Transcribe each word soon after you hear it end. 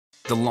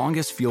The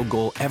longest field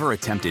goal ever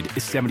attempted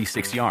is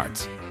 76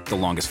 yards. The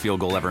longest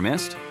field goal ever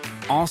missed?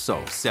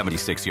 Also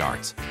 76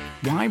 yards.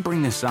 Why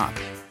bring this up?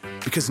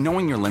 Because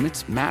knowing your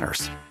limits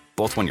matters,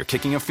 both when you're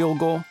kicking a field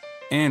goal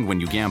and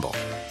when you gamble.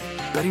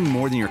 Betting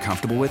more than you're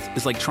comfortable with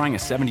is like trying a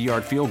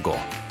 70-yard field goal.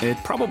 It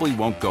probably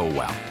won't go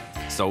well.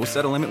 So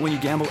set a limit when you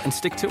gamble and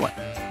stick to it.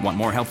 Want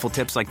more helpful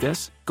tips like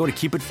this? Go to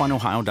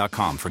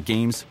keepitfunohio.com for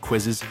games,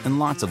 quizzes, and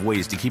lots of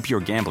ways to keep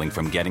your gambling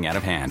from getting out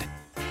of hand.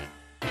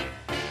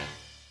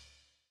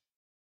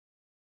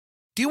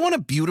 Do you want a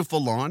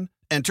beautiful lawn?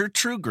 Enter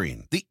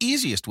TruGreen, the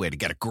easiest way to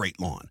get a great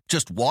lawn.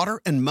 Just water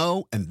and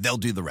mow, and they'll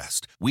do the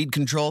rest. Weed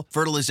control,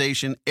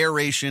 fertilization,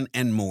 aeration,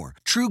 and more.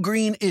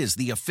 TruGreen is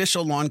the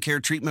official lawn care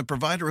treatment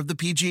provider of the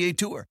PGA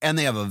Tour, and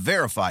they have a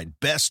verified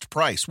best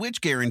price, which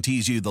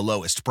guarantees you the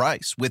lowest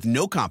price with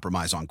no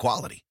compromise on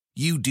quality.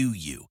 You do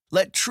you.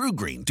 Let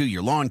TruGreen do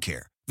your lawn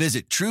care.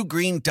 Visit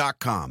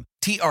TruGreen.com,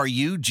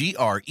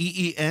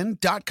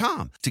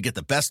 TruGreen.com, to get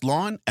the best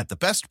lawn at the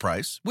best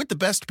price with the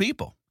best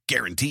people.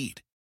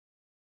 Guaranteed.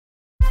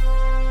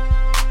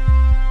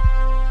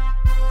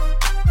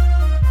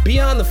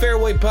 Beyond the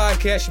Fairway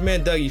Podcast, your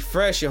man Dougie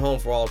Fresh, your home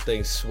for all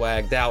things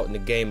swagged out in the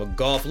game of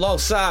golf.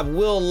 Alongside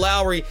Will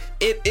Lowry,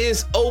 it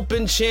is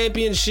Open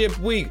Championship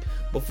Week.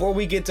 Before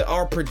we get to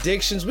our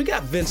predictions, we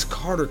got Vince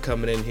Carter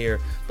coming in here.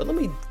 But let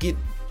me get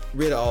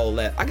rid of all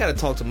that. I got to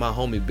talk to my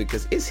homie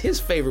because it's his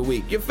favorite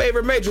week. Your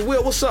favorite major.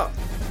 Will, what's up?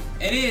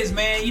 It is,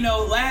 man. You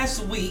know,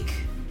 last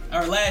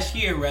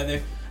year,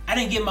 I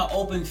didn't get my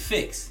Open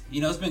fix.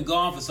 You know, it's been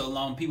gone for so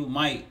long, people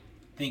might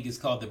think it's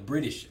called the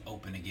British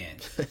Open again,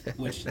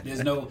 which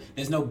there's no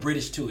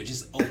British to it,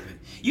 just Open.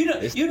 You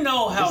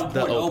know how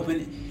important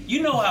Open.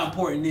 You know how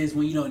important it is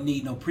when you don't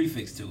need no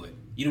prefix to it.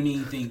 You don't need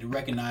anything to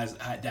recognize,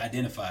 to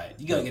identify it.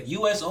 You gotta get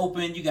U.S.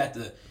 Open. You got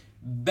the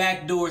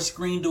back door,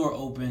 screen door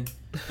Open,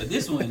 but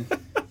this one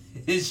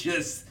is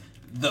just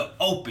the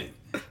Open.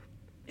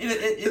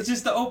 It's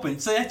just the Open.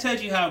 So that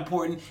tells you how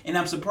important. And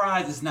I'm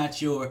surprised it's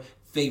not your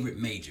favorite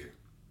major.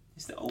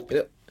 It's the Open.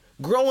 Yep.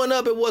 Growing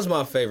up, it was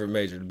my favorite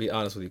major, to be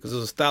honest with you, because it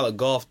was a style of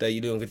golf that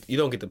you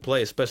don't get to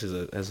play,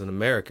 especially as an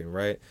American,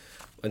 right?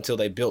 Until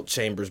they built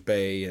Chambers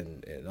Bay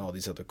and all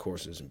these other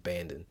courses in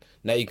Bandon.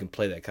 Now you can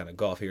play that kind of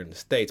golf here in the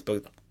States,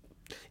 but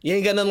you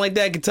ain't got nothing like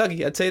that in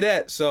Kentucky, I'd tell you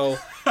that. So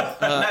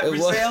not it was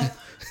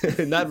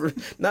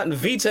not in the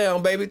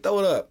V-Town, baby. Throw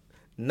it up.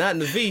 Not in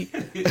the V.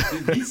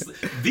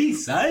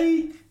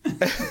 V-side.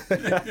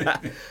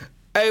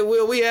 Hey,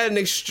 Will, we had an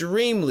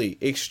extremely,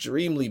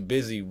 extremely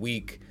busy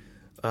week.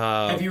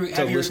 Have you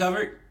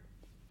recovered?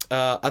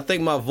 I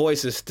think my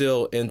voice is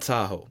still in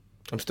Tahoe.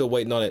 I'm still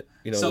waiting on it.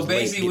 You know, so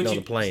basically, on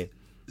the plane.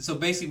 So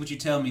basically, what you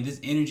tell me, this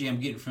energy I'm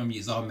getting from you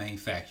is all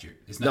manufactured.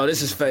 It's not. No,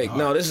 this is fake.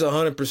 No, this is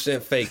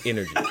 100% fake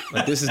energy.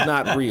 Like, this is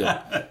not real.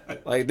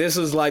 Like, this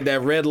is like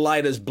that red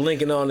light is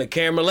blinking on the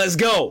camera. Let's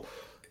go.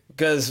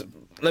 Because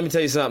let me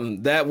tell you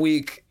something. That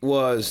week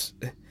was.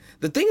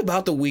 The thing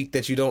about the week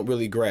that you don't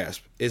really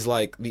grasp is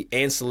like the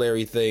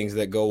ancillary things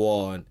that go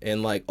on,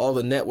 and like all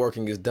the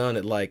networking is done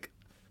at like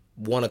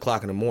 1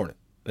 o'clock in the morning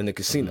in the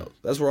casinos.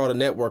 Mm-hmm. That's where all the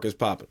network is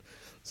popping.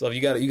 So if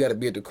you got to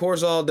be at the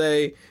course all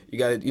day. You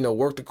got to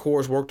work the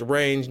course, work the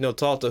range,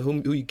 talk to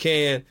who you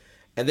can,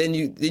 and then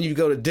you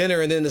go to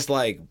dinner, and then it's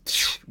like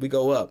we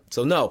go up.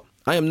 So no,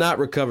 I am not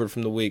recovered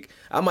from the week.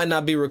 I might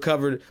not be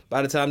recovered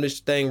by the time this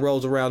thing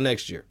rolls around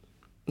next year.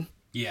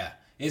 Yeah,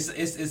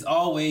 it's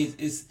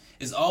always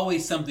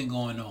something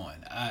going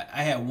on.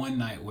 I had one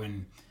night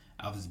when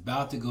I was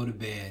about to go to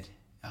bed.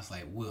 I was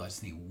like, Will, I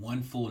just need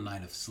one full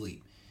night of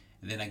sleep.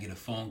 And then I get a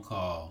phone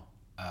call.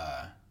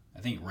 I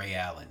think Ray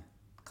Allen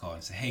called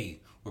and said, hey,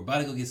 we're about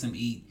to go get some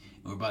eat.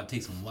 And we're about to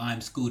take some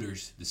Lime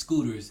scooters. The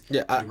scooters.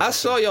 Yeah, I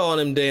saw y'all on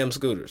them damn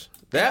scooters.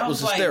 That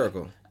was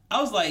hysterical.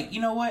 I was like, you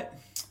know what,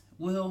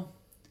 Will?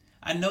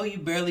 I know you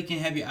barely can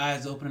have your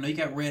eyes open. I know you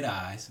got red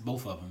eyes,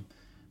 both of them.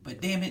 But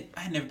damn it,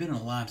 I had never been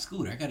on a Lime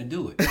scooter. I got to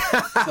do it.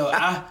 So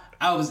I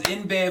was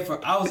in bed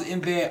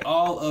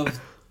all of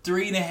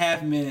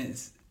 3.5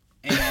 minutes,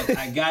 and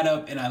I got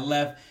up and I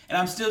left, and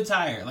I'm still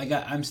tired. Like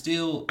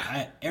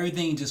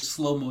everything just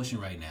slow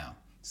motion right now.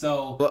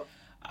 So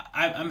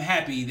I'm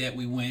happy that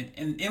we went.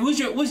 And this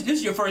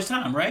is your first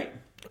time, right?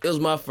 It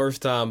was my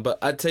first time, but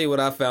I tell you what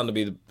I found to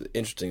be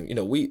interesting.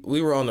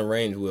 We were on the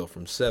range, Will,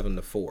 from 7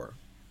 to 4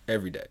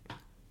 every day.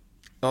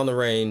 On the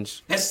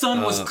range. That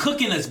sun was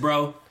cooking us,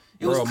 bro.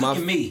 It was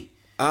cooking me.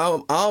 I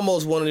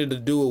almost wanted to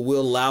do a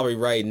Will Lowry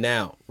right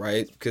now,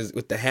 right? Because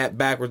with the hat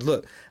backwards,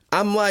 look,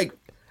 I'm like,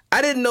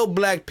 I didn't know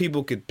black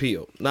people could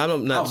peel. Now,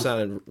 I'm not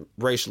sounding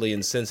racially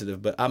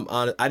insensitive, but I'm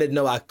honest. I didn't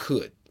know I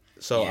could.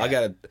 So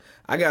yeah.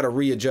 I gotta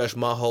readjust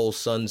my whole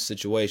sun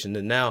situation,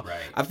 and now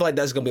I feel like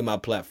that's gonna be my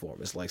platform.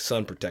 It's like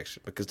sun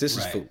protection, because this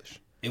is foolish.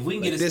 If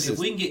we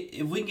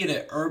can get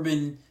an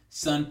urban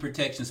sun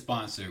protection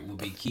sponsor, it would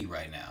be key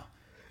right now.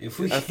 I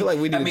feel like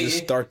we need to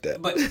just start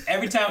that. But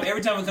every time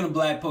we come to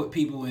black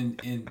people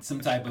in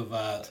some type of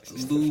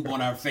lube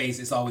on our face,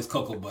 it's always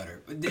cocoa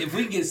butter. But if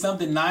we can get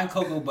something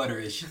non-cocoa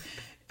butter-ish,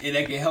 and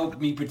that can help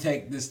me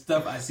protect this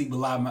stuff I see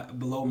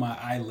below my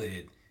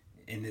eyelid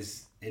in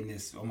this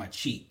on my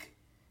cheek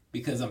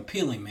because I'm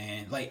peeling,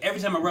 man. Like every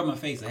time I rub my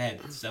face, I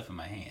had stuff in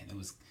my hand. It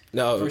was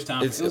first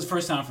time. It was the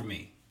first time for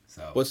me.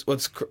 So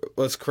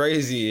what's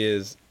crazy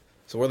is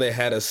where they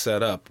had us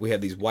set up, we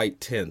had these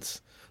white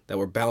tents that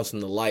were bouncing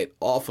the light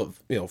off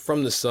of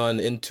from the sun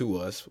into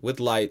us with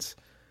lights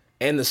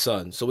and the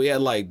sun. So we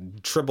had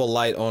like triple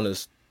light on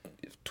us,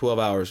 13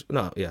 hours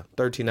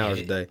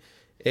a day.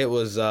 It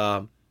was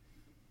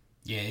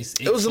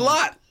it was a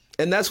lot.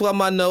 And that's why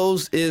my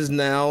nose is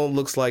now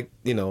looks like,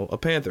 a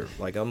panther.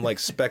 Like I'm like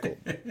speckled.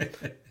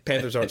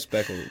 Panthers aren't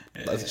speckled.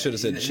 I should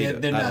have said cheetah.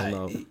 I don't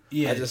know.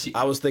 Yeah,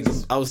 I was thinking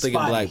spotty.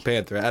 Black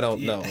Panther. I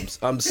don't know.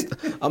 I'm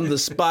the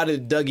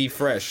spotted Dougie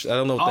Fresh. I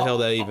don't know what the hell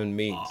that even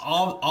means.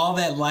 All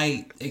that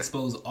light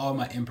exposed all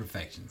my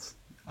imperfections.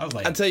 I was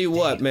like, I tell you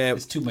what, man,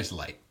 it's too much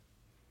light.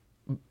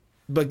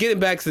 But getting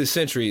back to the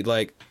Century,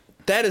 like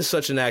that is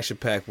such an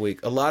action-packed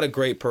week. A lot of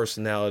great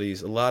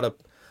personalities. A lot of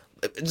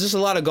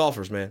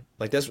golfers, man.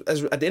 Like that's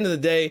at the end of the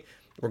day,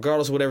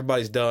 regardless of what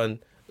everybody's done,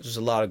 there's just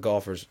a lot of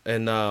golfers.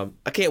 And I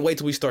can't wait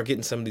till we start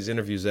getting some of these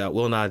interviews out.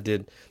 Will and I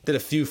did a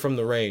few from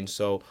the range,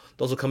 so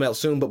those will come out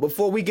soon. But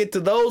before we get to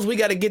those, we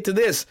got to get to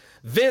this.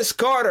 Vince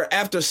Carter,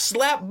 after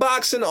slap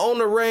boxing on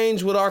the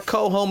range with our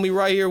co-homie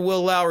right here,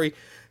 Will Lowry,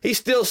 he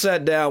still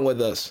sat down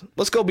with us.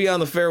 Let's go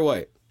Beyond the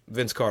Fairway.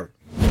 Vince Carter.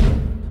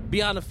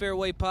 Beyond the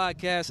Fairway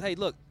podcast. Hey,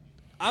 look.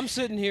 I'm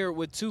sitting here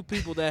with two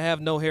people that have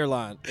no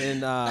hairline,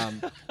 and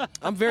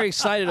I'm very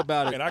excited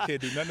about it. And I can't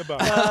do nothing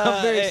about it.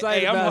 I'm very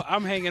excited about it.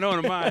 I'm hanging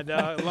on to mine,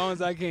 dog, as long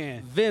as I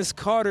can. Vince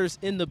Carter's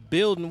in the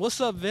building. What's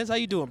up, Vince? How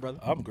you doing,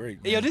 brother? I'm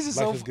great, man. Yo, this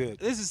is good.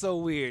 This is so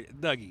weird,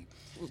 Dougie.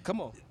 Come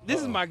on.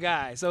 This is my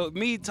guy. So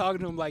me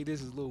talking to him like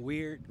this is a little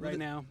weird right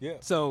now. Yeah.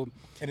 So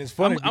and it's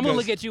funny. I'm gonna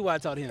look at you while I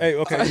talk to him. Hey,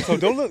 okay. So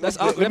don't look.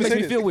 That makes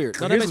me feel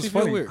weird. No, that makes me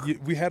feel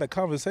weird. We had a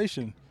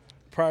conversation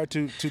prior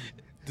to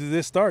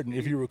this starting,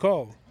 if you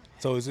recall.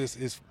 So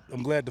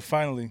I'm glad to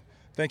finally.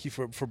 Thank you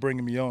for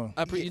bringing me on.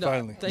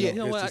 Finally.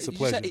 It's a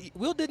pleasure.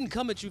 Will didn't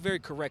come at you very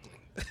correctly.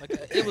 Like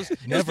it was.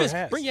 Never Vince,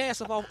 has. bring your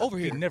ass up over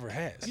here. It never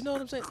has. You know what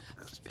I'm saying?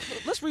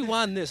 Let's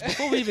rewind this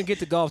before we even get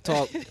to golf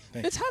talk.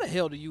 Vince, how the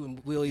hell do you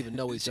and Will even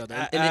know each other?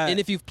 And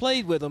if you've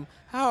played with him,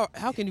 how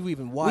can you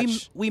even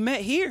watch? We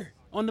met here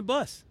on the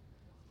bus,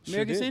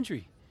 American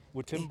Century.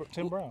 With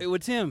Tim Brown.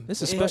 With Tim.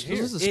 This is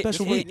a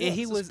special week. And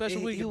he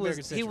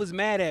was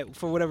mad at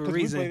for whatever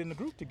reason. We played in the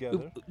group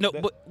together.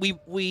 But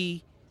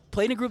we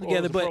played in a group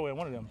together. But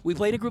one of them. we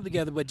played in a group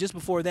together. But just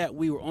before that,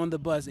 we were on the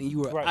bus and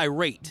you were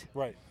irate.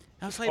 Right.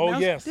 I was like,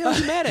 yes. What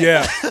you mad at?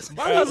 Yeah.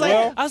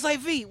 I was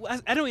like, V.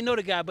 I don't even know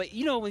the guy, but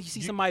you know when you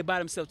see somebody by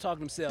themselves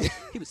talking to himself,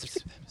 he was.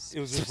 It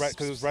was just right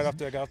because it was right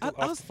after I got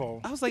off the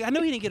phone. I was like, I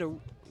know he didn't get a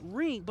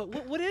ring, but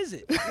what is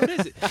it? What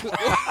is it?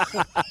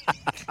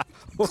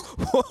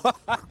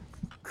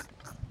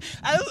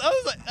 I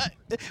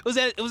was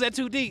like, was that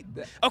too deep?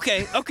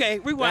 Okay,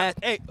 rewind.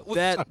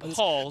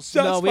 Pause.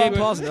 No, we ain't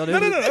pausing. No,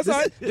 that's all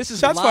right. This is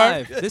Shots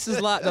live. fired. This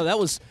is live. No, that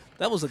was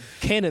a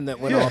cannon that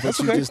went off at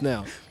you just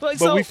now. But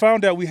we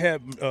found out we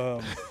had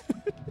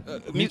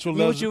mutual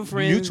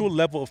friends.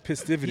 level of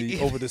festivity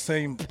over the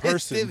same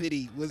person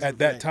at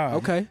that time.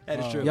 Okay, that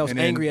is true. Y'all was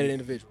angry at an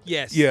individual.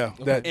 Yes. Yeah,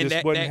 that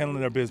wasn't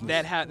handling their business.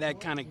 That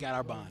kind of got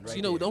our bond.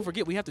 Right. So, don't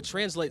forget we have to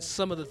translate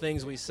some of the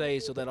things we say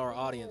so that our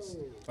audience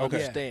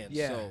understands.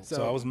 Yeah.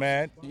 So I was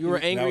mad. You were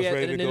angry at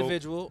an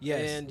individual.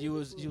 Yes. And you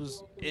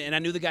was. And I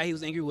knew the guy he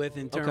was angry with,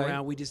 and turned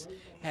around. We just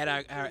had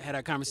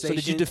our conversation.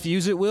 So did you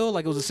diffuse it, Will?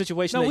 Like it was a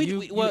situation that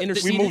you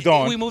interceded? We moved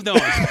on. We moved on,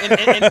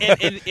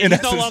 and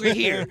he's no longer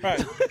here.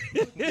 Right.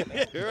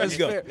 Let's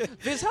go.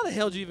 Vince, how the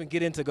hell did you even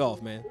get into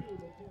golf, man?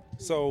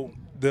 So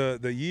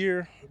the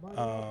year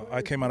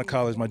I came out of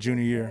college, my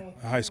junior year,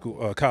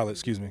 college,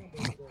 excuse me.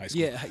 High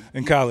school. Yeah.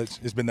 In college,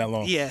 it's been that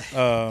long. Yeah.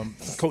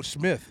 Coach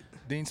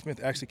Dean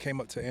Smith actually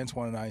came up to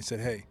Antoine and I and said,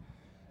 hey,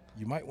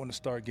 you might want to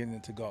start getting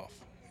into golf.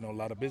 You know, a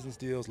lot of business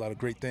deals, a lot of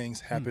great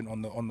things happen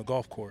on the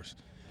golf course.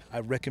 I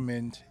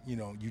recommend,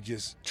 you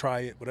just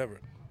try it, whatever.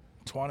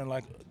 Twan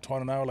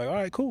and I were like, all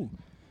right, cool.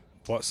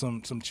 Bought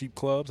some cheap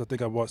clubs. I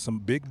think I bought some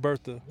Big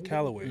Bertha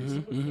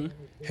Callaways. We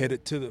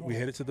headed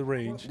to the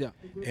range,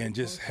 and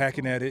just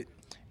hacking at it.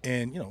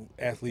 And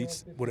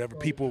athletes, whatever,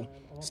 people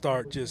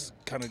start just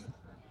kind of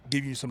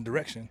giving you some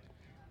direction.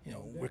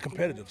 We're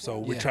competitive, so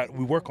we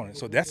work on it.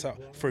 So that's how.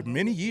 For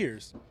many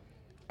years,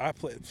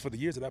 for the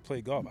years that I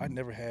played golf, I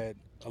never had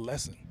a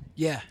lesson.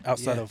 Yeah.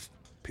 Outside of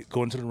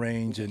going to the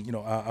range, and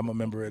I'm a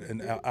member at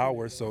an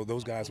hour, so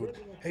those guys would,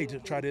 hey,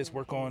 just try this,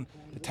 work on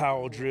the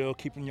towel drill,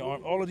 keeping your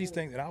arm, all of these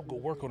things, and I'll go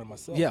work on it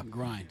myself. Yeah,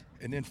 grind.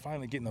 And then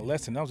finally getting a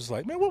lesson, I was just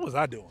like, man, what was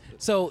I doing?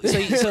 So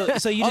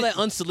you all that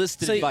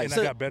unsolicited advice.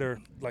 And I got better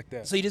like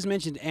that. So you just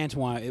mentioned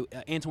Antoine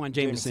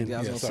Jameson. Yeah, I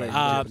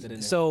was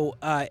gonna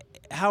say.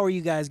 How are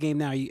you guys game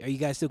now? Are you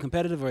guys still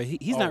competitive, or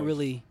he's not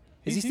really?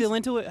 Is he still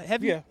into it?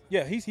 Heavy?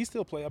 Yeah. He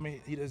still play. I mean,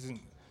 he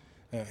doesn't.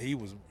 He's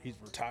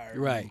retired.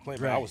 Right, But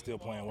right. I was still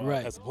playing well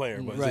Right. as a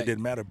player, but Right. it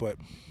didn't matter. But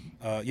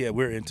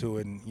we're into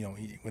it. And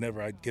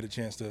whenever I get a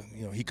chance to,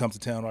 he comes to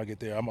town or I get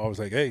there, I'm always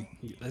like, hey,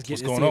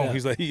 what's going on?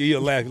 He's like,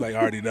 he'll laugh. He's like, I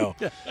already know.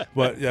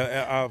 But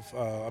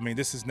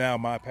this is now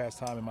my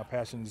pastime and my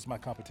passion. This is my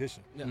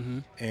competition. Yeah.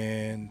 Mm-hmm.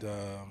 And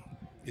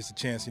it's a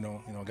chance,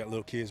 got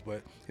little kids,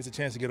 but it's a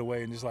chance to get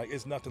away, and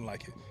it's nothing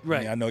like it.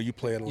 Right. I know you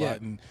play it a Yeah.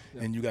 lot,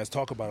 and you guys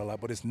talk about it a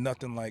lot, but it's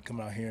nothing like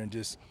coming out here and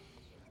just,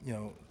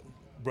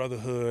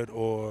 brotherhood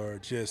or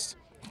just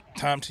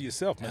time to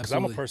yourself, man. Because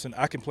I'm a Absolutely. person,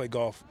 I can play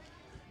golf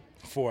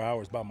 4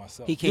 hours by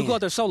myself. He can. You go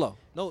out there solo.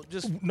 No,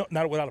 just No,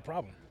 not without a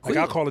problem. Like,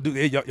 Cool. I'll call a dude,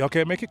 hey, y'all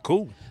can't make it?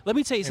 Cool. Let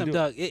me tell you And something,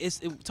 do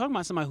Doug. Talking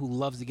about somebody who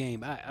loves the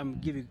game. I'm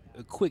gonna give you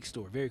a quick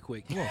story, very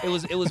quick.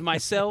 It was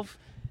myself,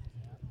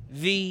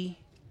 V,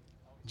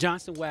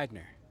 Johnson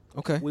Wagner.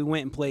 okay. We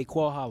went and played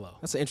Quail Hollow.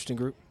 That's an interesting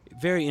group.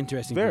 Very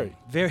interesting. Very. group.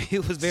 Very.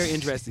 It was very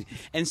interesting.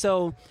 And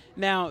so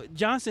now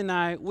Johnson and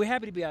I, we're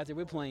happy to be out there.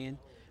 We're playing,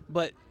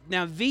 but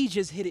now V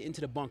just hit it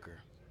into the bunker.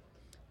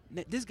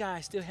 This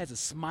guy still has a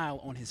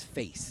smile on his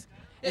face.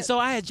 And so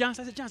I said,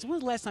 Johnson,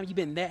 when's the last time you've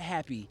been that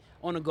happy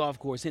on a golf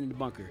course hitting the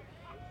bunker?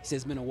 He said,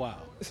 it's been a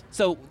while.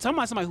 So talking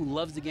about somebody who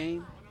loves the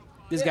game,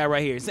 this guy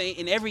right here.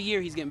 And every year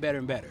he's getting better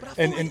and better.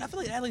 I feel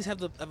like athletes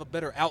have a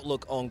better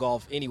outlook on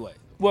golf anyway.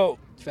 Well,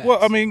 Facts.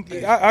 I mean,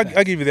 Yeah,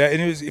 I give you that,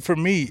 and for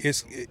me,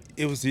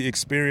 it was the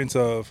experience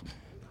of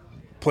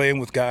playing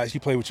with guys.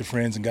 You play with your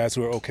friends and guys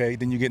who are okay.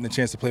 Then you're getting a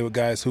chance to play with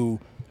guys who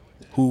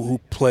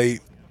play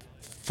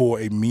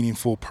for a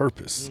meaningful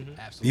purpose.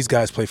 Absolutely. These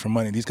guys play for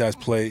money. These guys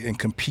play and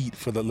compete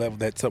for the level.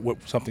 That's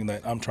something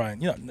that I'm trying.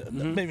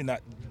 Maybe not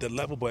the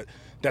level, but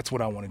that's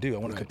what I want to do. I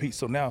want to compete.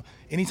 So now,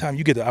 anytime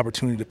you get the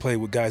opportunity to play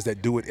with guys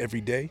that do it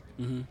every day,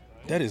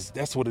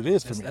 that's what it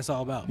is for me. That's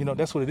all about.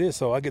 That's what it is.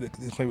 So I get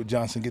to play with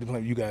Johnson, get to play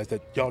with you guys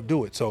that y'all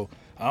do it. So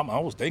I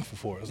was thankful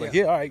for it. It's like,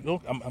 all right,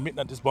 I'm hitting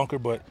at this bunker,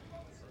 but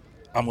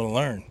I'm going to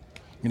learn.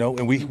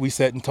 And we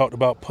sat and talked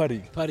about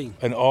putting. Putting.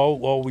 And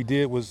all we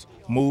did was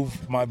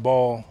move my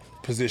ball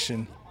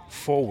position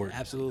forward.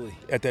 Absolutely.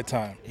 At that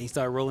time. And he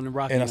started rolling and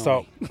rocking. And I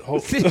saw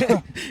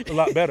a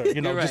lot better,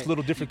 You're just right.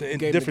 little different Gave him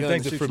the different gun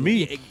things. to And shoot for you.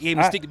 me, He gave him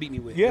a stick to beat me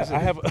with. Yeah, I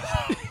have.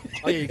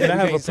 you And I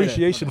have can't say that.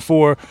 appreciation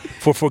for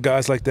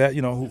guys like that,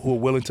 who are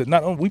willing to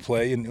not only we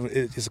play and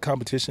it's a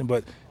competition,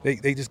 but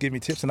they just give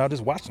me tips and I'll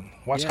just watch them,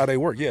 how they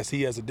work. Yes,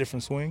 he has a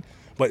different swing,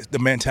 but the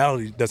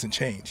mentality doesn't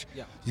change.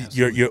 Yeah,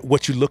 you're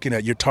what you're looking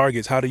at, your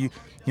targets. How do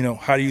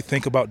you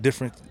think about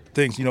different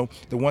things?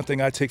 The one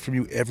thing I take from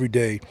you every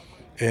day,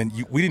 and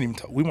we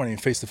weren't even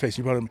face to face.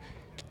 You brought him,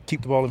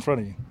 keep the ball in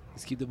front of you.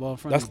 Let's keep the ball in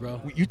front of you,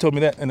 bro. You told me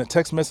that in a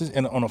text message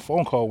and on a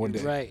phone call one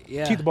day. Right,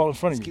 yeah. Keep the ball in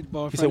front of Just you. keep the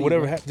ball in He front said, of you,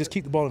 whatever bro. happens, just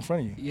keep the ball in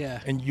front of you.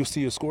 Yeah. And you'll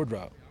see a score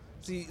drop.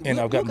 See, And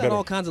I've gotten got better.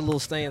 all kinds of little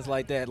sayings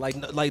like that, like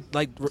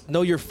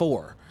know your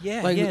four.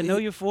 Yeah, Like, know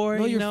your four.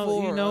 Know you your know,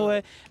 four. You know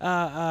what? You got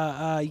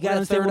to that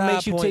understand third what eye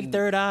makes you pointing. take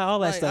third eye, all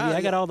that Like, stuff. Yeah,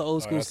 I got all the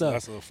old school stuff.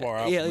 That's a far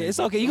out. Yeah, from me. it's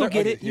okay. You're going to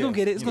get it. You're going to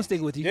get it. It's Yeah. going to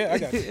stick with you. Yeah, I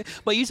got it.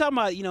 But you're talking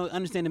about,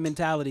 understand the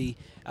mentality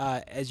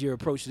as your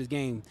approach to this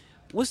game.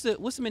 What's the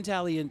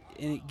mentality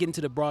in getting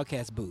to the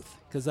broadcast booth?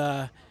 Because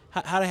how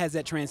has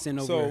that transcend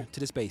over to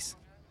the space?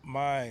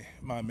 My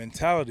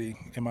mentality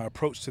and my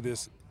approach to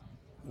this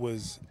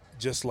was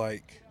just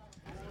like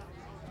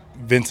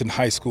Vince in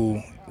high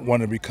school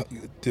wanted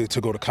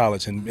to go to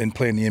college and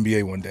play in the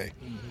NBA one day.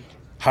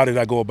 How did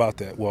I go about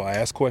that? Well, I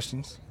asked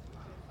questions.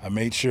 I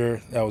made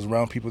sure I was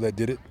around people that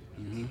did it,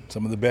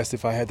 some of the best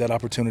if I had that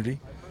opportunity,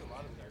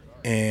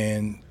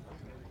 and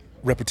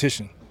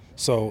repetition.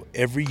 So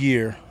every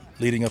year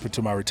leading up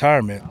into my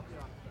retirement,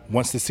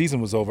 once the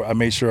season was over, I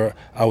made sure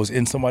I was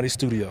in somebody's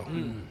studio.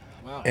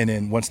 Wow. And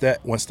then once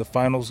the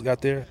finals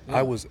got there,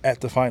 I was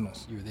at the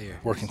finals. You were there.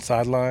 Working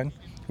sideline,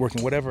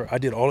 working whatever. I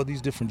did all of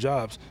these different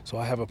jobs, so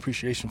I have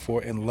appreciation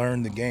for it and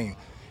learn the game.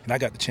 And I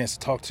got the chance to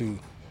talk to,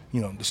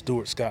 the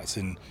Stuart Scotts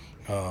and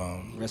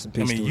Rest in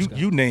peace, Stuart Scott.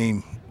 you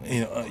name,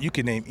 you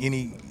can name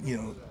any,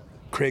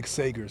 Craig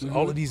Sagers,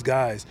 all of these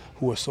guys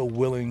who are so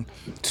willing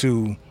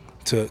to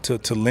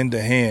lend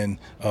a hand.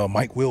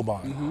 Mike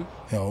Wilbon,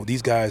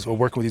 these guys are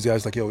working with these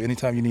guys like,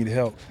 anytime you need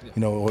help,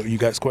 or you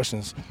got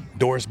questions,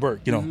 Doris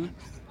Burke,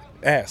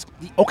 ask.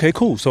 Okay,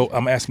 cool. So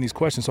I'm asking these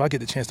questions, so I get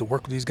the chance to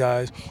work with these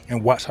guys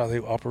and watch how they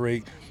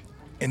operate,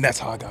 and that's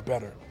how I got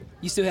better.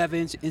 You still have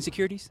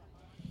insecurities?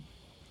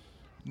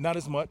 Not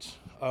as much.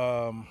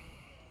 I'm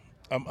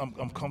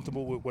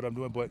comfortable with what I'm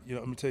doing, but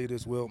let me tell you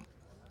this, Will.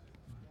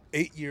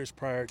 8 years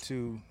prior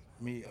to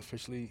me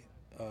officially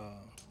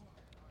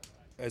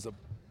as a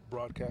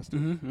broadcaster,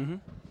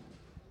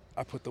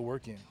 I put the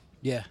work in.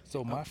 Yeah.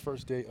 So my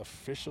first day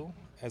official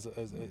as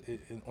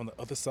on the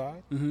other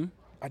side,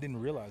 I didn't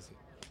realize it.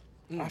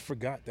 I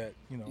forgot that,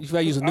 You forgot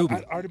you was a newbie.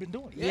 I'd already been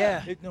doing it.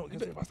 Yeah. I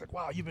was like,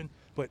 wow,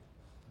 but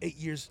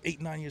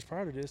 9 years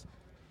prior to this,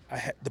 I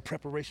had the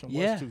preparation was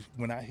Yeah. to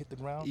when I hit the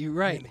ground, You're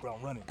right. I hit the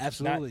ground running.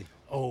 Absolutely.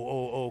 Not,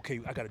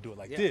 okay, I got to do it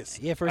like this.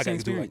 Yeah, I first-hand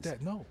gotta do it like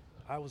experience. that. No,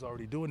 I was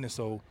already doing this,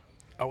 so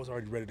I was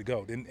already ready to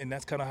go. And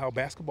that's kind of how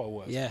basketball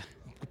was. Yeah.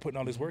 Putting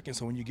all this work in,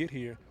 so when you get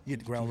here, you hit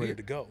the ground ready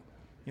to go.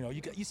 You know,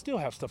 you still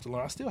have stuff to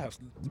learn. I still have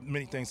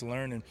many things to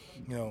learn, and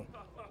you know,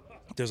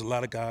 there's a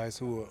lot of guys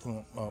who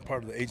are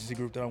part of the agency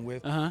group that I'm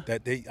with.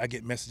 That I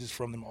get messages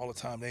from them all the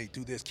time. Hey,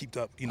 do this, keep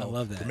up. You know, I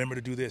love that. Remember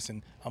to do this,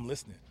 and I'm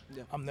listening.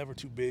 Yeah. I'm never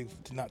too big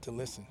not to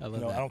listen. I love you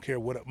know, that. I don't care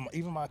what.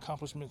 Even my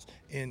accomplishments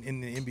in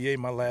the NBA,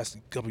 my last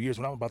couple of years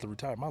when I'm about to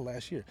retire, my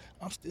last year,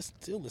 I'm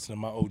still listening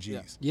to my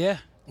OGs. Yeah.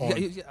 On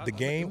Yeah, the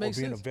game it or makes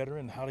being sense. a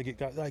veteran, how to get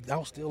guys. Like I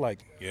was still like,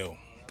 yo,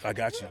 I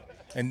got you.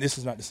 And this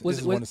is not the same. This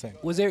is one the same.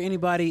 Was there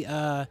anybody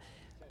on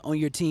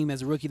your team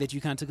as a rookie that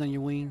you kind of took on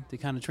your wing to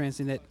kind of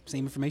transcend that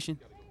same information?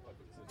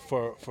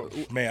 For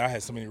man, I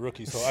had so many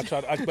rookies, so I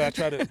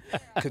try to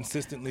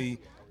consistently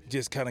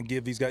just kind of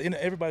give these guys. You know,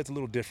 everybody's a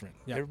little different.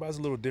 Yeah. Everybody's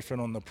a little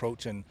different on the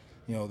approach and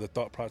you know the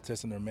thought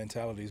process and their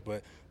mentalities.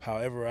 But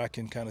however, I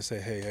can kind of say,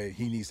 hey,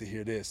 he needs to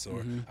hear this,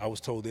 or I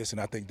was told this, and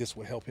I think this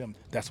would help him.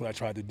 That's what I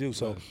tried to do.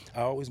 So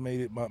I always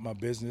made it my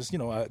business. You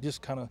know, I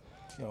just kind of,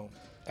 you know,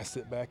 I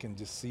sit back and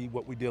just see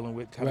what we're dealing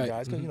with, kind of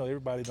guys, because you know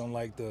everybody don't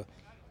like to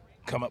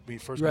come up be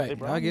first. Right. Hey,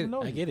 bro, I don't get even it.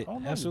 know I you. get it. don't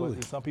know you. Absolutely.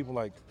 But some people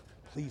like,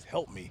 please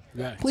help me.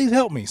 Right. Please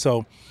help me.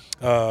 So,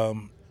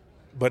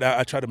 but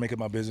I try to make it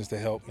my business to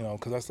help, you know,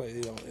 because that's like,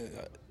 you know,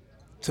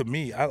 to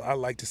me, I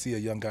like to see a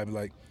young guy be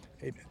like,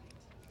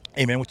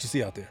 hey man, what you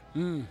see out there?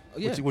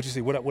 Yeah. What you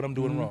see? What I'm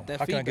doing wrong? that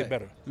How can I get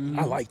feedback.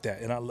 better? I like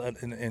that, and I love,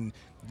 and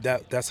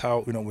that's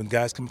how, you know, when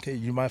guys come, okay,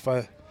 you mind if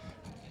I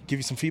give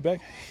you some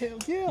feedback? Hell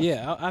yeah.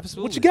 Yeah,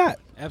 absolutely. What you got?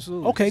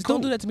 Absolutely. Okay, Just cool.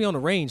 don't do that to me on the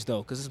range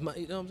though, because it's my,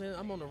 you know what I'm saying.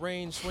 I'm on the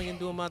range, swinging,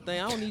 doing my thing.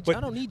 I don't need your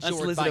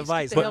unsolicited advice.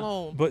 advice. Get the hell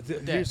on. But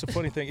with here's that. the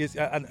funny thing is,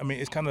 I mean,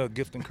 it's kind of a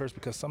gift and curse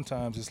because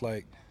sometimes it's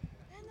like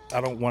I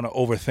don't want to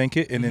overthink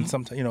it, and then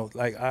sometimes, you know,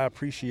 like I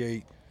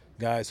appreciate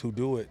guys who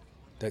do it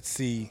that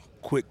see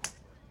quick,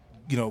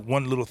 you know,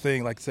 one little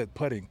thing, like I said,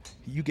 putting.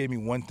 You gave me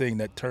one thing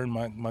that turned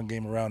my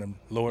game around and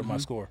lowered my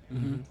score.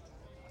 1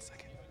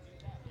 second.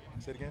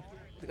 Say it again.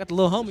 Got the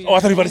little homie. Oh, I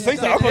thought you were about to say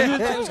something.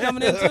 He was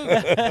coming in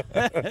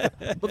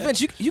too. But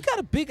Vince, you got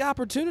a big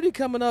opportunity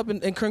coming up,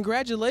 and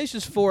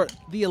congratulations for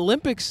the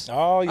Olympics.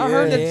 Oh, I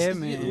heard that yeah,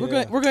 man.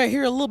 we're gonna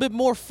hear a little bit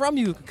more from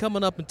you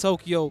coming up in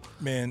Tokyo.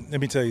 Man, let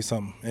me tell you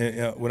something.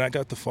 When I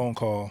got the phone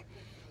call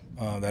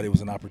that it was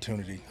an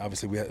opportunity,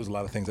 obviously there was a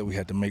lot of things that we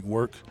had to make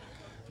work.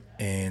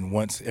 And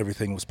once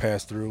everything was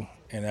passed through,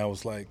 and I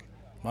was like,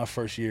 my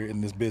first year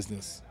in this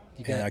business,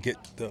 and I get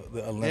the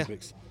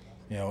Olympics,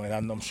 you know, and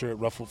I'm sure it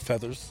ruffled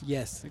feathers.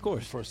 Yes, of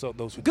course. For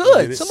those who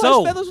Good. did it.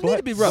 Somebody's feathers need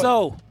to be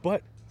ruffled.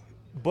 But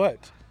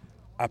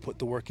I put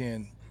the work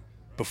in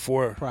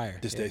before Prior,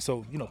 this yeah. day.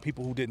 So, you know,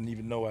 people who didn't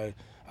even know I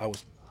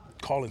was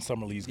calling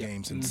summer leagues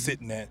games and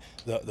sitting at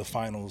the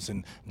finals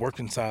and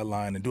working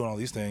sideline and doing all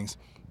these things,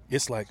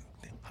 it's like,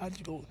 how did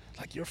you go,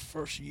 like your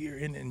first year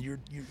in and you're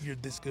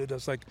this good? I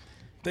was like,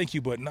 thank you,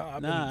 but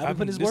I've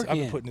been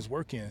putting this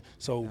work in.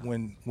 So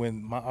when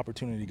my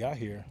opportunity got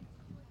here,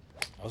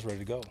 I was ready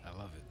to go. I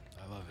love it.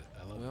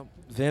 Well,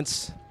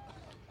 Vince,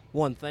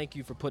 one, thank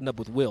you for putting up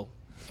with Will.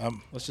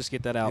 Let's just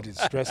get that out. It is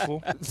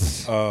stressful.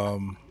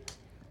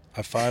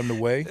 I find a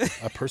way.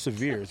 I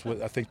persevere is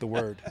what I think the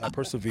word. I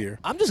persevere.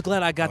 I'm just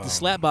glad I got the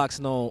slap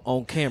boxing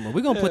on camera. We're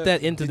gonna put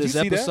that into Did you this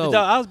see that? episode.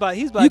 No,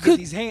 he's about You to get could-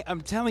 these hands.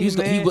 I'm telling He's you,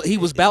 go- man. he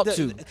was about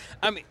to.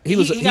 I mean, He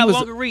was- he he got was-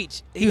 longer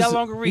reach. he He was- got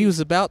longer reach. he was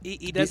about-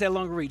 He does have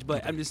longer reach,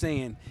 but I'm just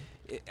saying.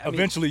 I mean,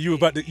 Eventually, you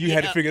had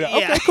it figured out.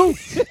 yeah. Okay, cool.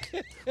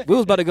 Will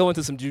was about to go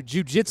into some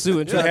jujitsu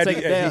and try to take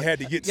it down. He had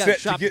to get You gotta set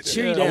to chop get the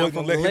tree I down wasn't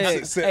from gonna the let him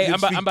leg. set Hey, his I'm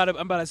feet.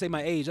 about to say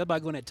my age. I'm about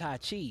to go into Tai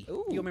Chi.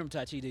 You remember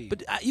Tai Chi, do you?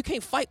 But you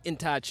can't fight in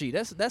Tai Chi.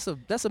 That's a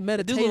Dude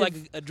meditative. look like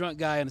a drunk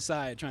guy on the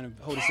side trying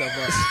to hold himself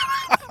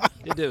up.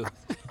 You do.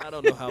 I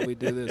don't know how we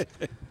do this.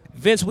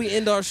 Vince, we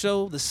end our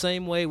show the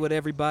same way with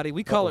everybody.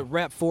 We call it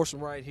Rap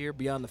Foursome right here,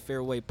 Beyond the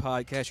Fairway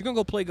podcast. You're going to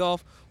go play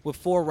golf with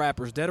 4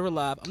 rappers, dead or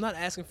alive. I'm not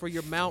asking for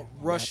your Mount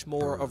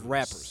Rushmore of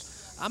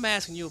rappers. I'm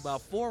asking you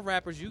about 4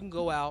 rappers you can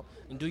go out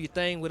and do your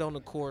thing with on the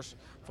course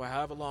for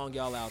however long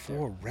y'all out there.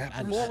 4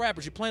 rappers? 4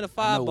 rappers. You're playing a I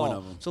 5 know one ball.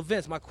 of 'em. So,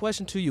 Vince, my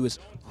question to you is,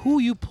 who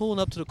you pulling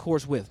up to the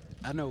course with?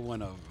 I know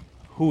one of them.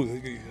 Who?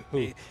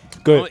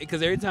 Good.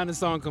 Because every time the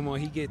song come on,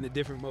 he get in a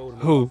different mode.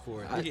 Who?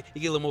 For it. He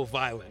get a little more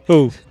violent.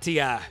 Who?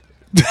 T.I.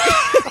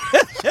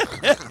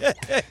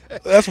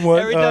 That's one.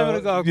 Every time on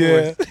the golf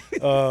yeah.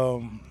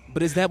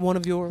 But is that one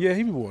of your? Yeah,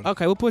 he be one.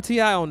 Okay, we'll put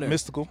T.I. on there.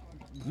 Mystical.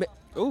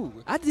 Ooh,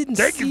 I didn't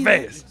Take see it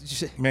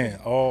fast. Man,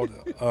 all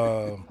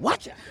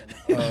Watch out.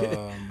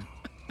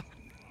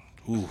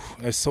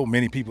 there's so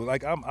many people.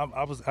 Like I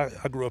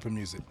grew up in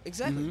music.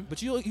 Exactly.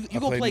 But you I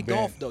go played play in the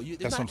golf band. though. It's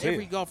That's what not I'm saying.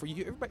 every golfer.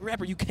 Every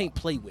rapper you can't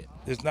play with.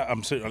 It's not.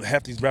 I'm certain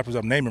half these rappers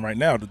I'm naming right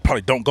now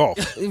probably don't golf.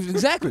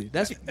 Exactly.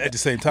 That's At the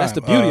same time, That's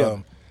the beauty of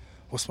it.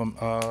 What's my?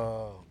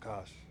 Oh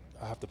gosh,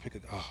 I have to pick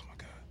it. Oh my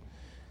god,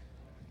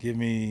 give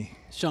me.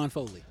 Sean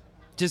Foley.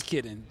 Just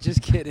kidding.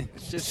 Just kidding.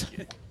 Just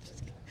kidding.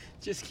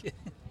 Just kidding.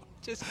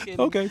 Just kidding.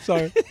 Okay,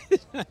 sorry.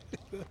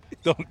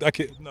 Don't. I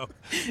can't. No.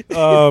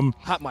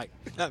 hot mic.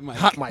 Not Mike.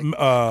 Hot mic.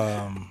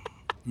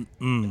 Who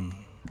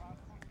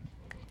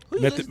you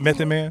listen to?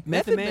 Method Man.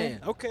 Method Man.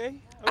 Okay.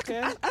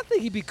 I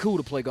think he'd be cool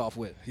to play golf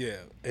with. Yeah,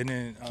 and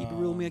then Keep it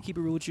real, man. Keep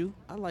it real with you.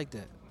 I like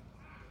that.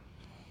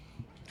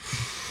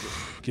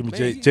 Give me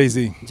Man,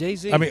 Jay-Z.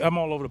 Jay-Z. I mean, I'm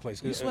all over the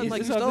place. You sweating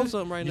like It's you all stole good.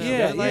 something right now.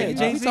 Yeah, like, yeah, we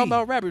Jay-Z. talking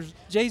about rappers.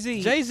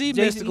 Jay-Z. Jay-Z,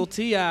 Mystical,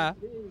 T.I.,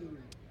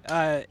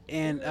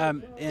 and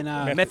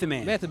Method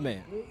Man. Method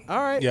Man. All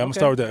right. Yeah, I'm gonna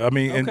start with that. I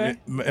mean, Okay.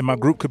 and my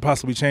group could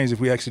possibly change if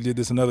we actually did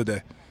this another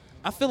day.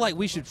 I feel like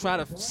we should try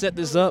to set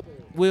this up,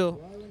 Will,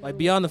 like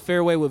Beyond the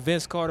Fairway with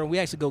Vince Carter, and we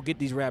actually go get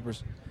these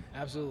rappers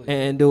Absolutely.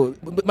 and do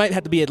it. It might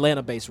have to be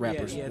Atlanta-based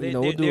rappers. Yeah, You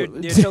know, we'll do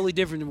they're it. totally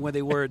different than what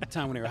they were at the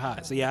time when they were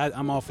hot. So yeah,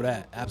 I'm all for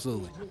that.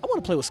 Absolutely. I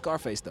want to play with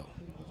Scarface though.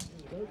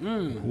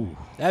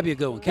 That'd be a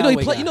good one. You know,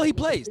 Callaway guy. he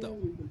plays though.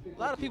 A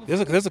lot of people.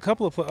 There's a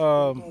couple of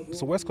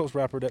it's a West Coast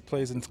rapper that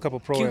plays in a couple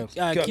of pro-ams.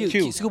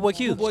 Q. Schoolboy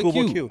Q.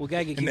 Schoolboy Q. We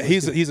gotta get And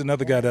Q. he's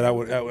another guy that I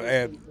would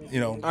add. You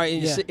know. All right,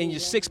 and Yeah. you're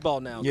six ball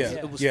now. 'cause Yeah,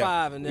 It was yeah,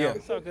 5 and now. yeah.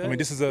 It's all good. I mean,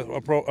 this is a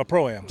pro-am.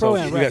 Pro-am, so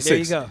right. we There got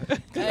 6. you go. Hey,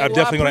 I'm well,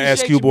 definitely gonna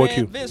ask appreciate you, Schoolboy man.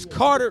 Q. Vince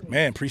Carter.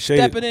 Man, appreciate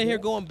Stepping it. in here,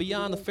 going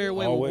beyond the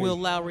fairway Always. with Will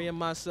Lowry and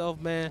myself,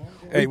 man.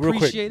 Hey, We real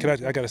quick, appreciate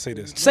it. I gotta say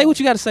this. Say what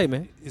you got to say,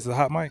 man. Is it a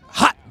hot mic?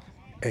 Hot.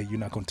 Hey, you're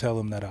not gonna tell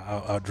them that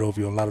I drove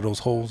you a lot of those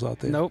holes out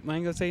there? Nope, I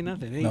ain't gonna say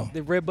nothing. No.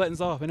 The red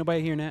button's off. Ain't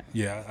nobody hearing that.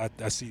 Yeah,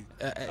 I see.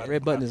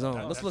 Red button is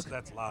on. Let's look.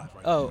 That's live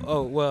right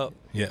Oh, well.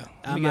 Yeah.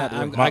 I'm got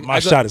not, that. My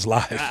shot is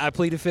live. I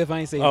plead the fifth. I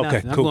ain't saying Okay,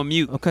 nothing. I'm cool. going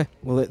mute. Okay.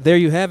 Well, there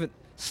you have it.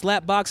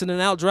 Slap boxing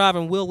and out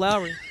driving Will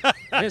Lowry.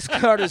 Vince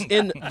Carter's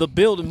in the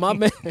building, my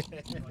man.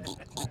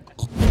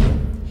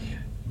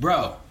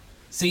 Bro,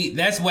 see,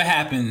 that's what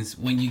happens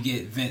when you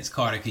get Vince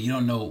Carter, because you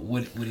don't know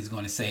what he's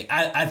going to say.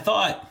 I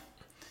thought,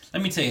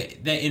 let me tell you,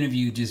 that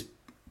interview just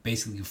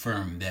basically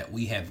confirmed that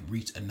we have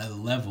reached another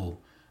level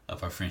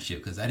of our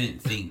friendship, because I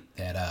didn't think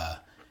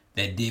that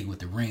that dig with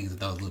the rings, I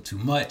thought it was a little too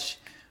much.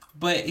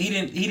 But he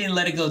didn't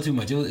let it go too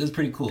much. It was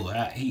pretty cool.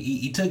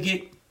 He took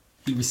it,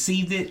 he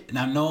received it, and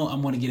I know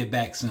I'm going to get it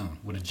back soon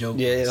with a joke.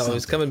 Yeah, or it's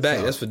something. coming back.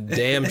 So, That's for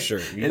damn sure.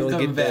 You it's don't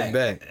coming get that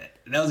back.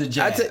 That was a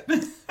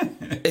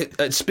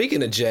jab.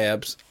 Speaking of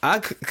jabs, I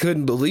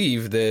couldn't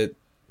believe that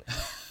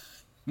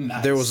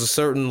Nice. there was a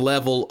certain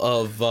level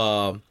of.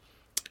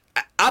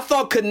 I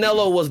thought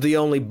Canelo was the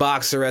only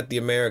boxer at the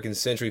American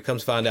Century.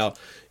 Comes find out,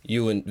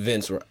 you and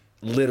Vince were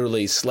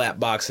literally slap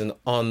boxing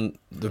on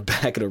the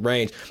back of the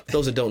range. For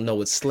those that don't know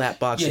what slap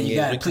boxing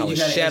you is, we call it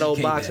gotta shadow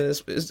educate boxing.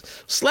 that. It's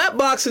slap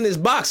boxing is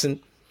boxing,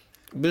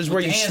 but it's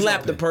where the you hands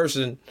slap open. the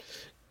person.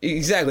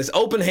 Exactly, it's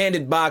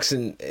open-handed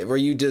boxing where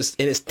you just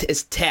and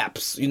it's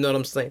taps. You know what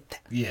I'm saying?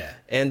 Yeah.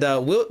 And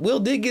Will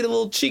did get a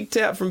little cheek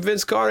tap from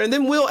Vince Carter, and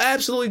then Will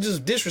absolutely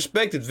just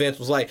disrespected Vince.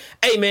 Was like,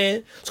 "Hey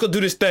man, let's go do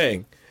this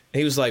thing." And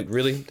he was like,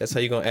 "Really? That's how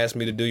you gonna ask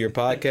me to do your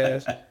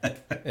podcast?"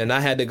 And I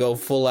had to go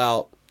full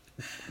out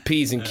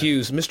P's and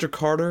Q's. Mr.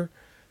 Carter,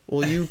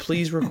 will you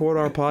please record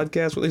our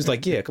podcast? He's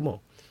like, "Yeah, come on."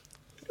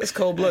 That's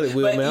cold-blooded,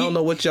 Will, But man. I don't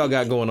know what y'all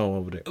got going on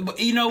over there. But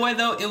you know what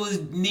though? It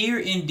was near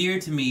and dear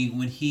to me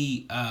when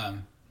he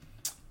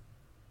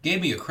gave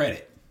me a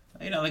credit.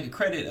 You know, like a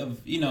credit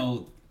of,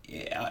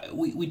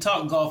 we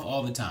talk golf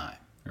all the time,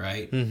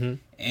 right? Mm-hmm.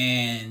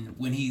 And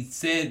when he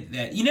said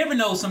that, you never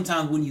know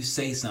sometimes when you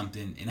say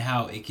something and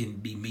how it can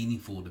be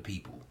meaningful to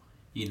people.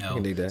 You know, I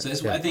can dig that. So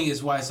that's why I think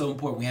it's why it's so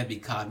important we have to be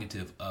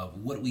cognitive of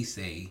what we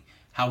say,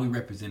 how we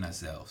represent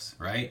ourselves,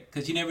 right?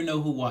 Because you never know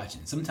who's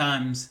watching.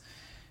 Sometimes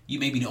you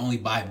may be the only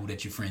Bible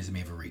that your friends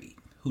may ever read.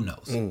 Who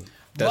knows?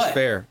 That's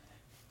fair.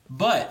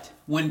 But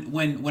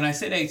when I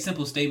said that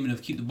simple statement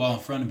of keep the ball in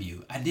front of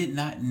you, I did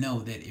not know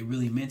that it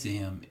really meant to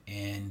him.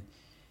 And,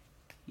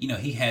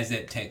 he has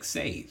that text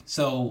saved.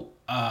 So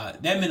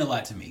that meant a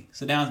lot to me.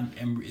 So now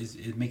it's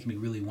making me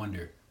really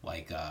wonder,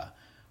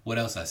 what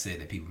else I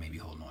said that people may be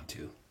holding on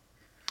to.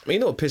 You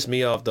know what pissed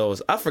me off, though,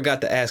 is I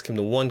forgot to ask him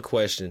the one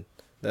question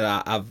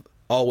that I've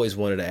always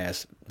wanted to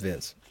ask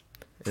Vince.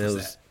 And it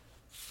was,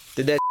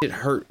 did that shit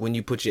hurt when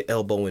you put your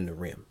elbow in the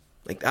rim?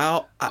 Like,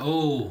 right.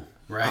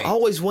 I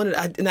always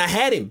wanted, and I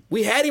had him.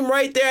 We had him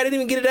right there. I didn't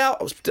even get it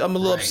out. I'm a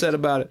little upset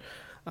about it.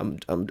 I'm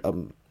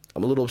a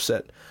little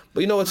upset.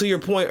 But you know what? To your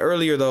point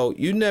earlier, though,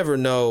 you never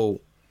know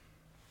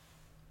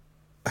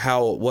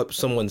what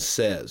someone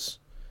says,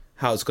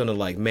 how it's gonna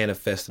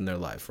manifest in their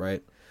life,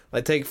 right?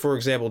 Like take for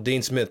example,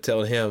 Dean Smith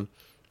telling him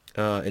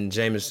and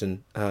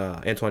Jameson,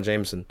 Antoine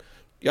Jameson,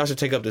 y'all should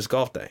take up this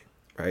golf thing,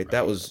 right?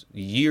 That was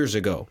years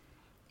ago.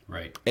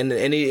 Right. And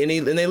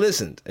they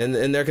listened, and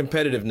they're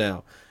competitive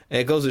now. And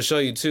it goes to show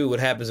you too what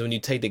happens when you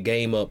take the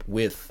game up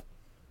with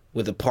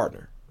a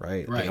partner,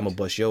 right? Like, I'm gonna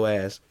bust your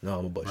ass. No, I'm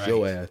gonna bust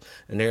your ass.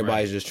 And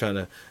everybody's just trying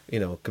to,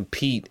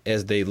 compete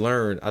as they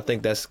learn. I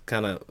think that's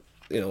kind of,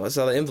 that's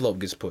how the envelope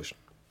gets pushed.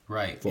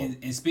 Right.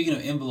 And speaking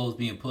of envelopes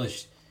being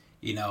pushed,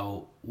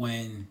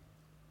 when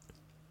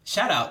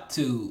shout out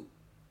to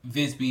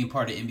Vince being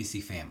part of the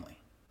NBC family.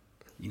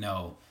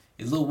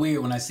 It's a little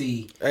weird when I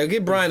see. Hey,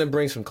 get Brian to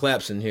bring some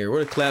claps in here.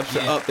 Where the claps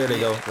are up? There they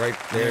go. Right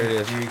there it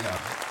is. There you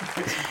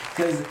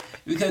go.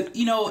 Because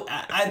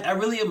I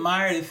really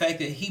admire the fact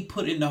that he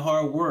put in the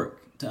hard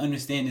work to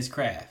understand this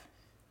craft.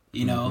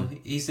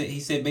 He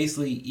said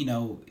basically,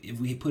 if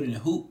we put in a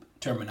hoop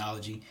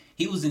terminology,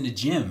 he was in the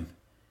gym,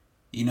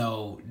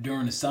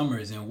 during the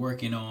summers and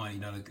working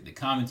on, the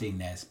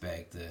commentating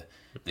aspect,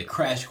 the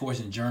crash course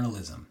in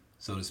journalism.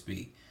 so to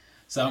speak.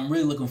 So I'm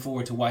really looking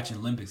forward to watching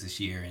Olympics this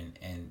year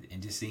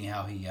and just seeing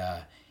how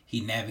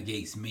he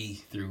navigates me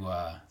through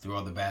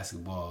all the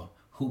basketball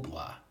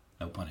hoopla,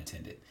 no pun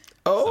intended.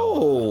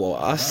 Oh,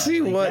 I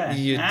see like what that.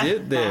 you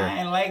did there.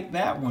 I like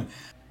that one.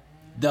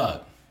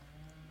 Doug,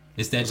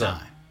 it's that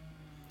time.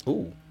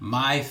 Ooh,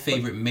 My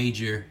favorite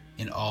major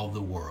in all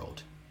the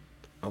world.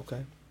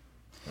 okay.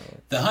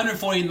 The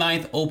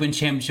 149th Open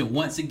Championship.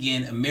 Once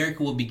again,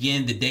 America will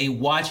begin the day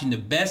watching the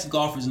best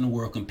golfers in the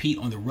world compete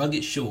on the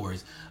rugged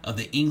shores of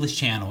the English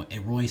Channel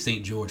at Royal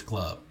St. George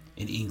Club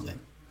in England.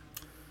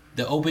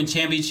 The Open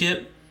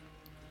Championship,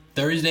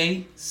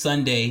 Thursday,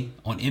 Sunday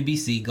on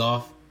NBC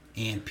Golf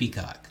and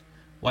Peacock.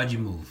 Why'd you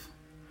move?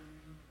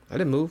 I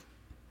didn't move.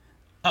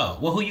 Oh,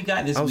 well, who you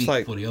got this week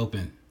like- for the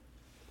Open?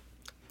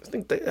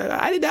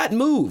 I did not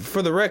move,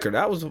 for the record.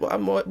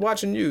 I'm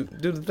watching you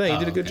do the thing. You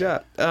did a good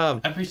job.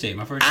 I appreciate it.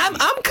 My first I'm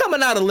week.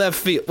 coming out of left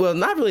field. Well,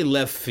 not really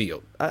left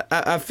field.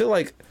 I feel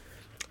like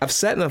I've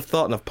sat and I've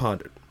thought and I've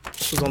pondered.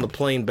 This was on the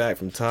plane back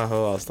from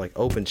Tahoe. I was like,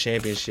 Open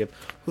Championship.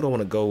 Who do I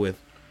want to go with?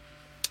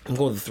 I'm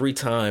going with the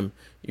 3-time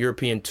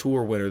European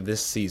Tour winner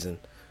this season,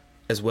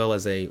 as well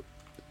as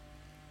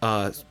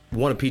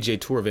won a PGA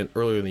Tour event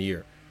earlier in the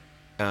year.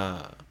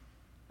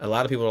 A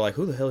lot of people are like,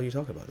 who the hell are you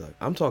talking about, Doug?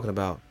 I'm talking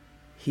about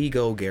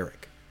Hugo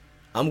Garrick.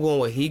 I'm going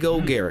with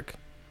Hugo Garrick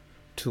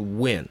to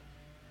win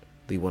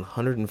the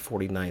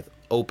 149th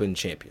Open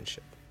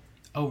Championship.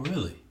 Oh,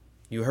 really?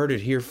 You heard it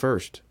here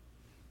first.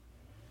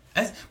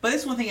 But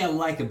that's one thing I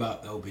like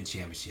about the Open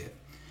Championship.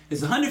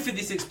 There's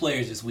 156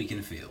 players this week in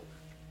the field.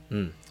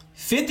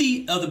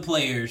 50 of the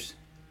players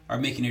are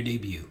making their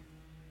debut.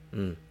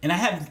 And I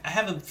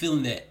have a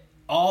feeling that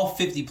all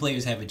 50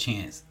 players have a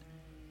chance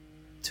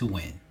to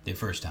win their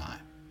first time.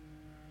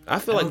 I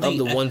feel I like don't of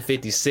the think-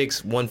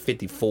 156,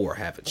 154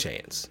 have a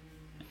chance.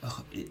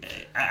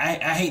 I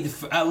hate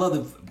I love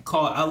the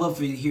call. I love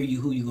to hear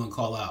who you're gonna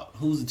call out.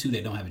 Who's the two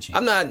that don't have a chance?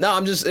 I'm not. No,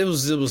 I'm just. It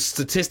was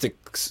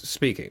statistics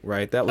speaking,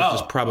 right? That was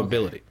just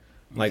probability. okay.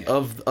 Like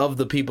of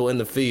the people in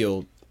the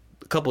field,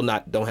 a couple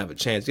don't have a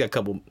chance. You got a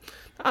couple.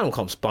 I don't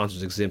call them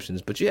sponsors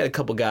exemptions, but you had a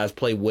couple guys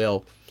play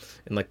well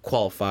in like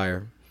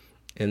qualifier,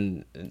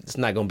 and it's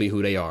not gonna be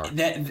who they are.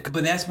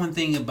 But that's one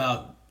thing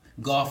about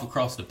golf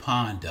across the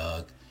pond,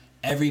 Doug.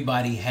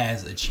 Everybody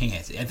has a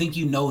chance. I think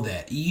you know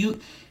that.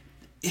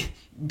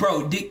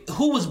 Bro,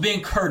 who was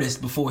Ben Curtis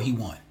before he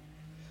won?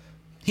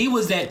 He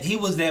was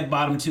that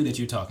bottom two that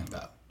you're talking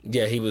about.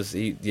 Yeah, he was.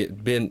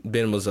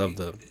 Ben was of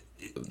the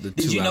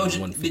Did you know?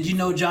 150. Did you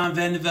know John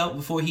Van de Velde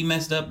before he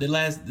messed up the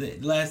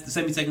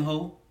 72nd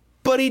hole?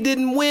 But he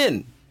didn't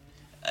win.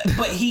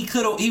 But he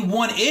could have. He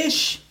won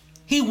ish.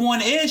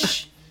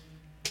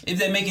 If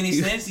that make any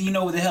sense, you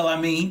know what the hell I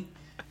mean.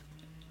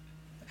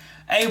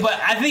 Hey, but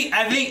I think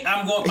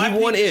I'm going. He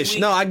won ish.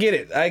 No, I get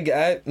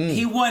it.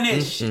 He won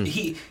ish.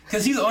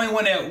 Because he's the only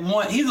one that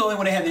won. He's the only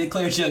one that had the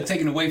Eclair jug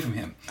taken away from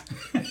him.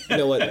 You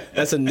know what?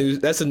 That's a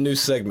new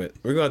segment.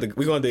 We're going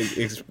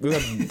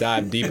to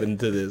dive deep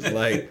into this.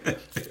 Like,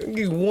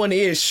 he won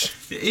ish.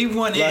 He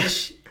won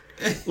ish.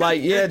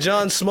 Like, yeah,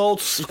 John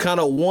Smoltz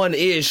kind of won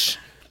ish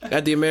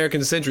at the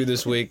American Century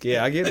this week.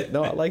 Yeah, I get it.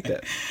 No, I like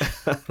that.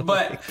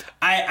 But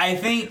I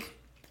think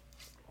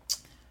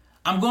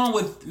I'm going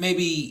with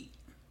maybe.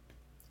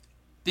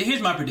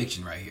 Here's my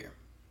prediction right here,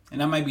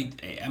 and I might be.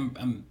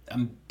 I'm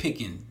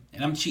picking,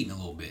 and I'm cheating a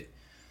little bit.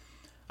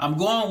 I'm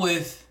going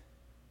with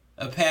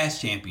a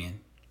past champion,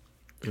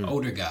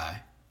 older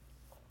guy,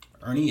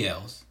 Ernie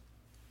Els,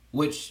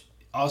 which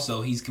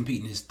also he's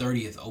competing his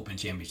 30th Open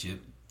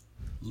Championship,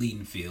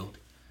 leading field.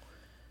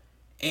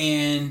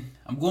 And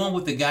I'm going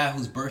with the guy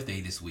whose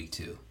birthday this week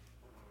too,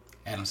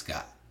 Adam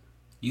Scott.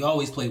 You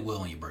always play well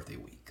on your birthday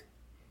week.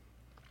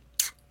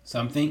 So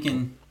I'm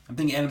thinking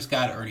Adam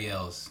Scott or Ernie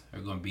Els are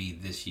going to be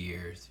this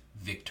year's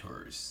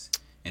victors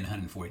in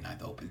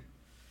 149th Open.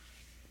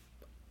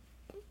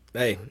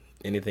 Hey,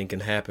 anything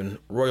can happen.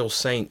 Royal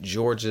St.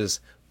 George's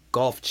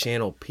Golf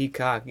Channel,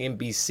 Peacock,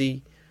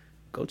 NBC.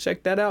 Go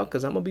check that out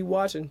because I'm going to be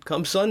watching.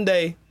 Come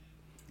Sunday,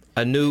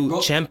 a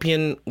new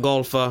champion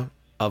golfer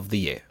of the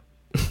year.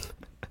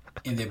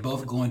 And they're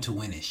both going to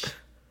winish.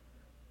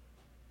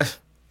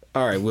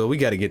 All right, Will, we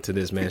got to get to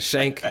this, man.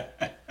 Shank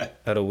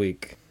of the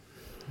week.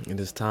 It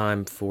is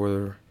time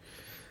for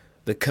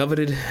the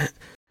coveted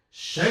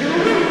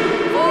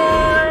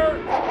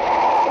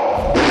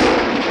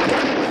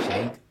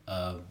Shank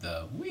of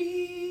the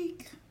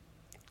week.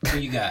 Who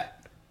you got?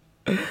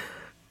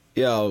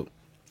 Yo,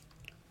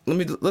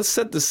 let's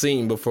set the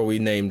scene before we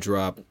name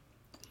drop.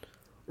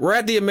 We're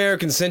at the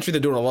American Century.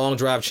 They're doing a long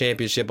drive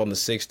championship on the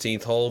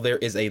 16th hole. There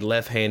is a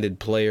left-handed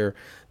player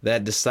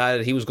that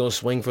decided he was going to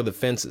swing for the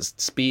fences.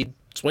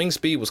 Swing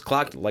speed was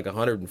clocked at like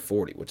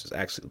 140, which is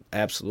actually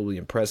absolutely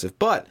impressive.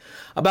 But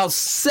about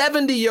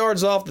 70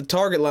 yards off the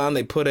target line,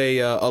 they put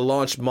a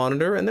launch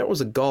monitor, and there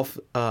was a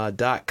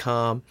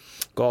golf.com,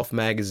 golf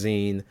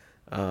magazine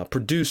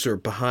producer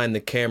behind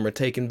the camera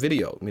taking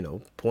video,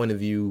 point of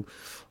view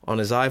on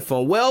his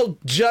iPhone. Well,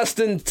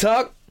 Justin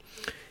Tuck,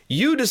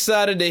 You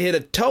decided to hit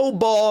a toe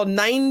ball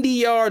 90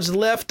 yards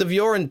left of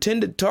your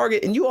intended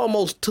target, and you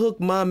almost took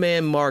my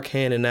man Mark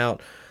Hannon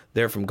out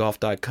there from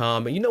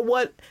golf.com. And you know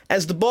what?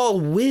 As the ball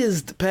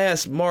whizzed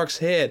past Mark's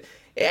head,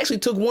 it actually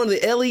took one of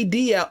the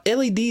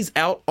LEDs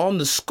out on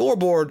the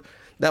scoreboard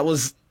that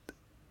was,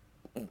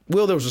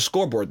 well, there was a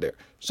scoreboard there.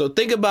 So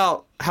think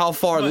about how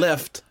far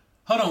left.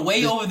 Hold on,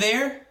 way over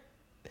there?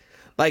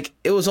 Like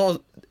it was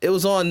on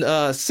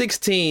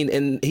 16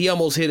 and he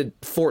almost hit it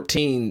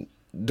 14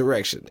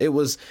 direction. It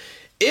was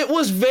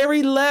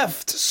very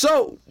left.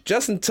 So,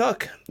 Justin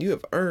Tuck, you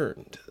have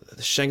earned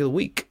the Shank of the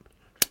Week.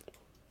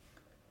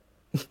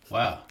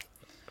 Wow.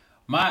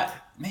 The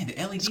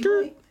LED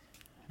light?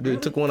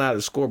 Dude took one out of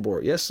the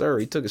scoreboard. Yes, sir.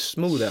 He took it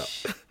smooth out.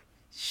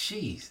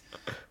 Jeez.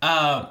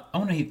 I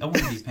wonder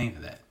if he's paying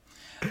for that.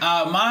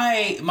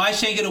 My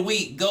Shank of the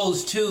Week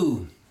goes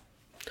to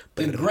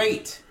the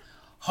great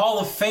Hall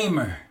of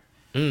Famer.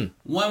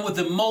 One with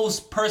the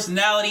most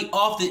personality,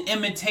 often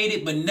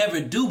imitated but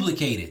never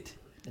duplicated.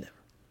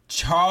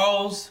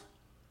 Charles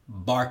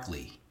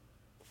Barkley.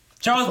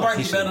 Charles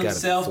Barkley bet on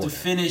himself to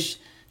finish.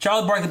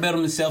 Charles Barkley bet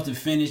on himself to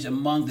finish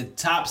among the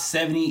top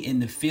 70 in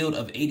the field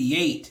of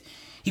 88.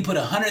 He put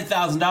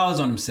 $100,000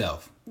 on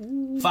himself.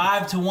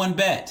 5-1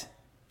 bet.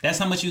 That's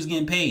how much he was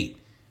getting paid.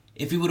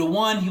 If he would have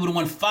won, he would have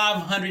won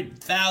 $500,000,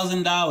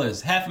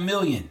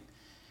 $500,000.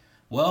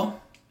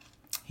 Well,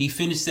 he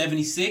finished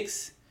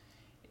 76,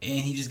 and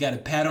he just got a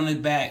pat on his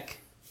back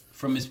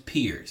from his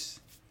peers.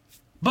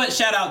 But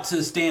shout out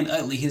to Stan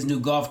Utley, his new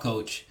golf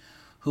coach,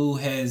 who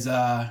has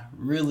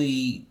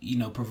really,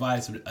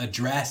 provided a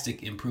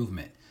drastic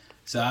improvement.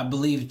 So I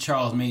believe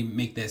Charles may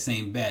make that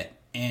same bet,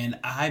 and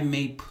I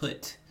may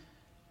put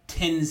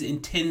tens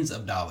and tens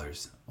of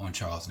dollars on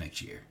Charles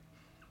next year.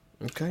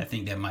 Okay. I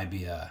think that might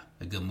be a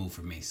good move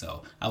for me.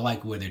 So I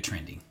like where they're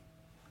trending.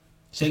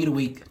 Shank of the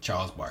Week,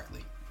 Charles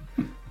Barkley.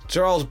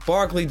 Charles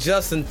Barkley,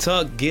 Justin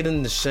Tuck,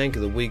 getting the Shank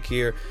of the Week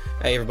here.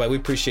 Hey, everybody, we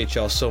appreciate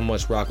y'all so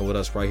much rocking with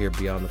us right here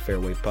Beyond the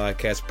Fairway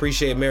podcast.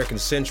 Appreciate American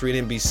Century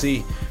and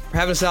NBC for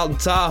having us out in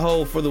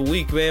Tahoe for the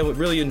week, man. We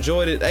really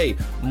enjoyed it. Hey,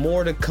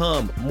 more to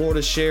come, more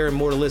to share, and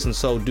more to listen,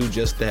 so do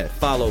just that.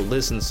 Follow,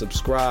 listen,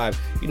 subscribe.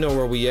 You know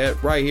where we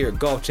at, right here,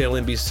 Golf Channel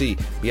NBC,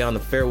 Beyond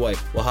the Fairway.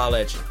 We'll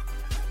holla at you.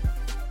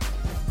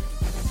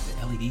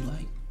 The LED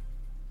light?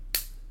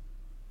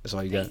 That's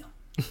all you got?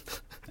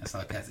 That's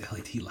all I got, the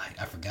LED light.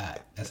 I forgot.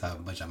 That's how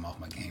much I'm off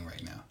my game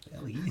right now.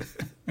 LED.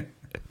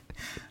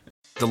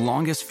 The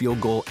longest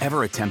field goal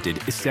ever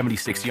attempted is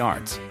 76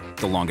 yards.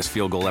 The longest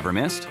field goal ever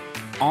missed?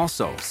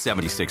 Also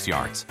 76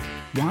 yards.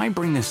 Why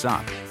bring this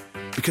up?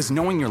 Because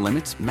knowing your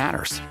limits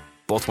matters,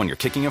 both when you're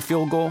kicking a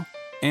field goal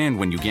and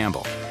when you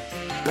gamble.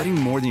 Betting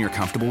more than you're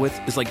comfortable with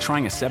is like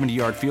trying a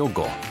 70-yard field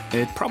goal.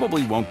 It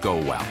probably won't go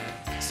well.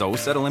 So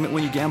set a limit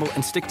when you gamble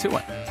and stick to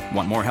it.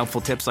 Want more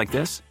helpful tips like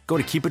this? Go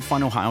to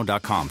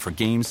keepitfunohio.com for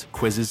games,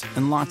 quizzes,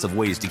 and lots of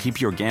ways to keep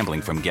your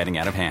gambling from getting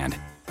out of hand.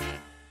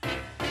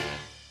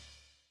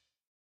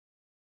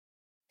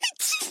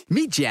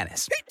 Meet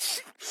Janice.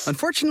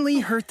 Unfortunately,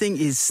 her thing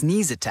is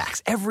sneeze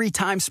attacks every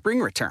time spring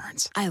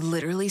returns. I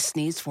literally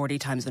sneezed 40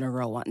 times in a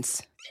row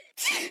once.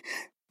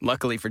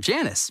 Luckily for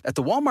Janice, at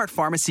the Walmart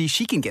pharmacy,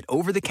 she can get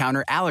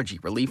over-the-counter allergy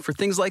relief for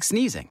things like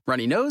sneezing,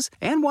 runny nose,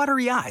 and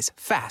watery eyes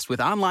fast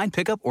with online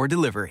pickup or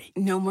delivery.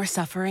 No more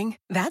suffering?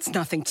 That's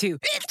nothing to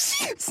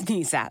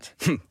sneeze at.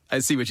 I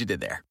see what you did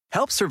there.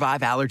 Help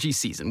survive allergy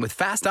season with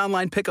fast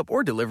online pickup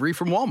or delivery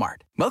from Walmart.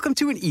 Welcome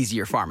to an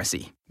easier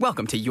pharmacy.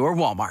 Welcome to your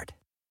Walmart.